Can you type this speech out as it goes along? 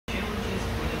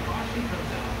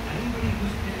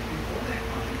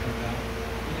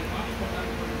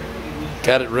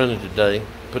Got it running today.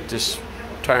 Put this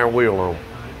tire and wheel on.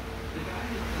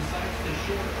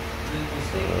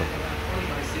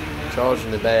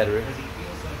 Charging the battery.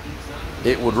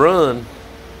 It would run,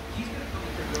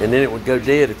 and then it would go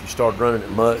dead if you started running it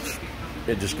much.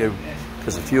 It'd just go,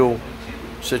 because of fuel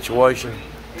situation,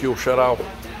 fuel shut off.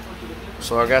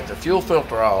 So I got the fuel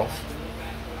filter off,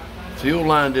 fuel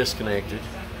line disconnected,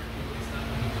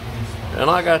 and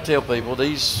I gotta tell people,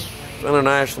 these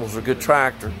Internationals are a good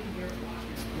tractor.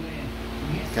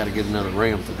 Got to get another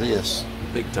rim for this,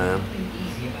 big time.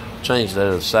 Change that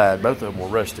other side. Both of them were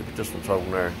rusty, but this one's holding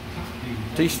there.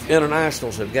 These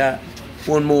Internationals have got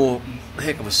one more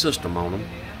heck of a system on them.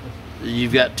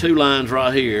 You've got two lines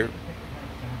right here.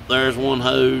 There's one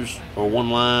hose or one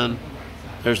line.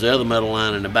 There's the other metal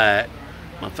line in the back.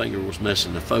 My finger was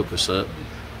messing the focus up.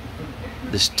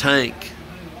 This tank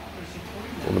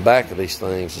on the back of these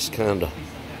things is kind of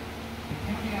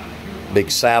big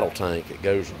saddle tank. It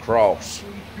goes across.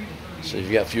 So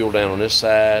you've got fuel down on this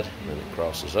side, and then it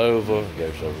crosses over,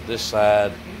 goes over this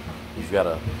side. You've got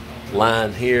a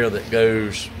line here that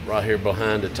goes right here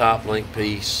behind the top link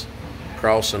piece,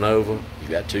 crossing over. You've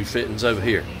got two fittings over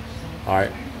here. All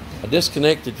right, I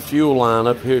disconnected the fuel line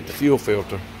up here at the fuel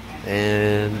filter,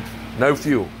 and no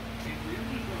fuel,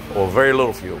 or very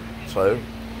little fuel. So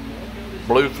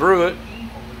blew through it.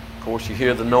 Of course, you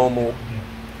hear the normal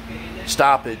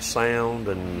stoppage sound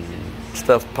and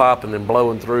stuff popping and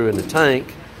blowing through in the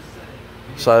tank.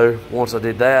 So once I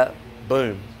did that,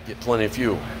 boom, get plenty of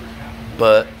fuel.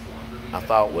 But I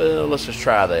thought, well, let's just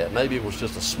try that. Maybe it was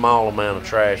just a small amount of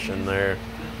trash in there,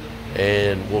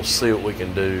 and we'll see what we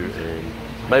can do. And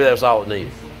maybe that was all it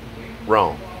needed.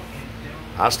 Wrong.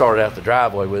 I started out the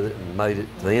driveway with it and made it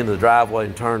to the end of the driveway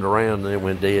and turned around, and then it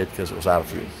went dead because it was out of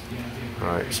fuel. All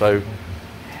right, so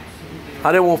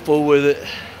I didn't want to fool with it.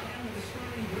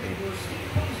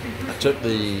 Took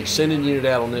the sending unit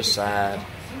out on this side,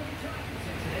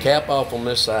 cap off on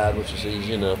this side, which is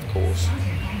easy enough, of course.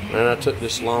 And I took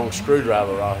this long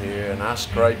screwdriver right here and I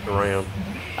scraped around.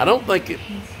 I don't think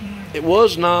it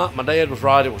was not, my dad was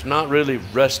right, it was not really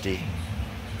rusty.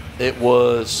 It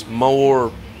was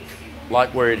more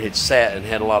like where it had sat and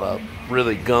had a lot of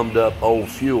really gummed up old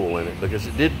fuel in it, because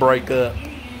it did break up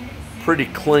pretty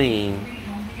clean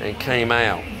and came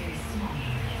out.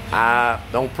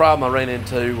 The only problem I ran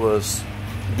into was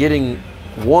getting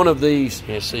one of these.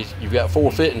 You see, you've got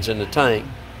four fittings in the tank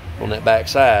on that back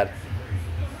side.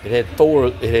 It had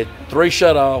three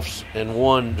shutoffs and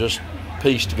one just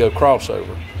piece to go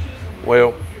crossover.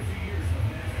 Well,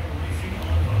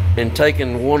 in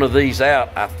taking one of these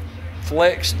out, I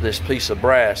flexed this piece of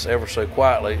brass ever so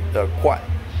quietly,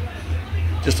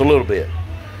 just a little bit,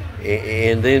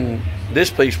 and then this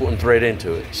piece wouldn't thread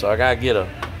into it. So I gotta get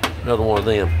another one of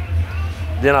them.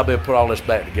 Then I'll be able to put all this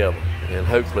back together, and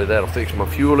hopefully that'll fix my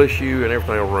fuel issue and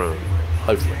everything will run,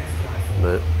 hopefully.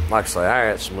 But like I say, I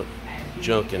got some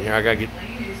junk in here. I gotta get,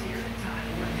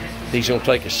 he's gonna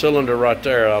take a cylinder right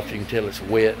there off. You can tell it's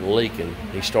wet and leaking.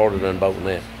 He started unbolting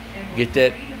that. Get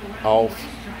that off,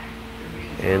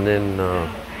 and then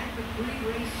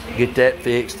get that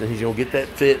fixed, and he's gonna get that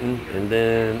fitting. And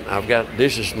then I've got,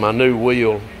 this is my new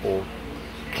wheel, or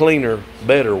cleaner,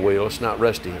 better wheel. It's not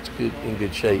rusty, it's good, in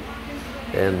good shape.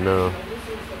 And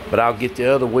but I'll get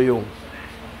the other wheel.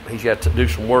 He's got to do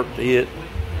some work to it.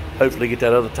 Hopefully get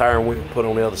that other tire and wheel put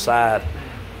on the other side.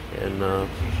 And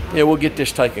yeah, we'll get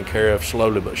this taken care of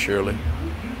slowly but surely.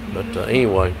 But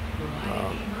anyway,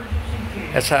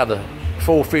 that's how the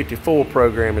 454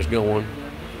 program is going.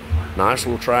 Nice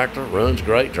little tractor, runs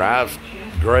great, drives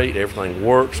great, everything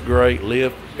works great,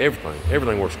 lift,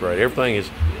 everything works great. Everything is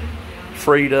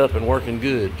freed up and working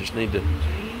good. Just need to,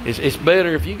 it's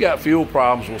better if you got fuel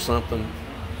problems with something,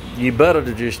 you better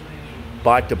to just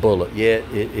bite the bullet. Yeah,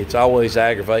 it's always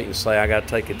aggravating to say I got to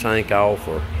take a tank off,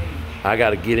 or I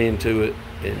got to get into it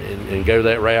and go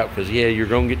that route, because yeah, you're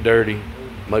going to get dirty.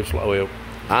 Most, well,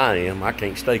 I am. I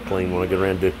can't stay clean when I get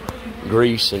around to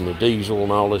grease and the diesel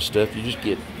and all this stuff. You just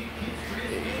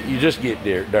get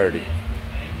dirty,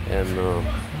 and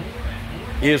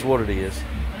is what it is.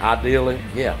 Ideally,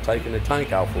 yeah, taking the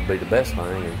tank off would be the best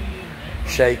thing, and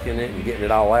shaking it and getting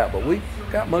it all out. But we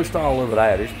got most all of it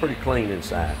out. It's pretty clean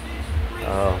inside.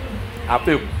 I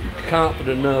feel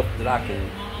confident enough that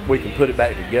we can put it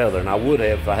back together, and I would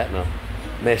have if I hadn't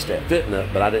messed that fitting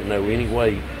up. But I didn't know any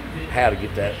way how to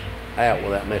get that out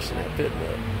without messing that fitting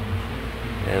up.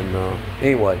 And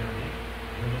anyway,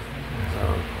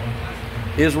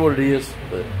 is what it is.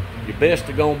 But your best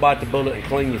to go and bite the bullet and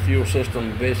clean your fuel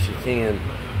system the best you can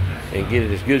and get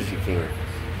it as good as you can.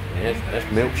 And that's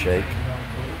Milkshake.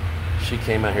 She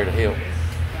came out here to help.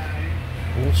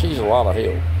 And she's a lot of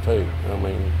help too. I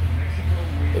mean,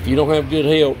 if you don't have good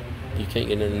help, you can't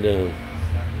get nothing done.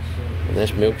 And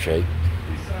that's Milkshake.